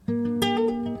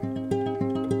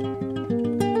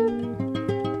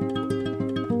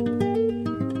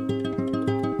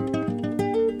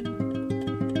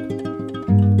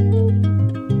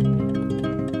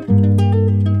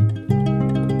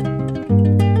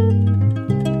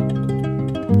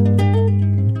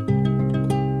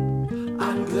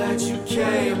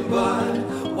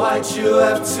you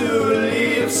have to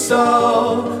leave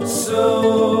so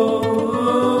soon?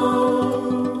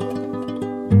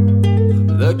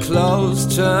 The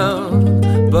clothes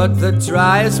turn, but the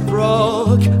dryer's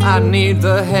broke. I need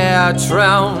the hair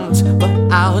trimmed, but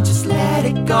I'll just let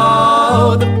it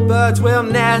go. The birds will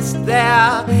nest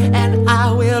there, and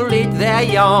I will eat their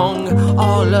young.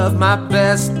 All of my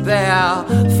best there,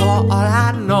 for all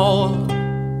I know.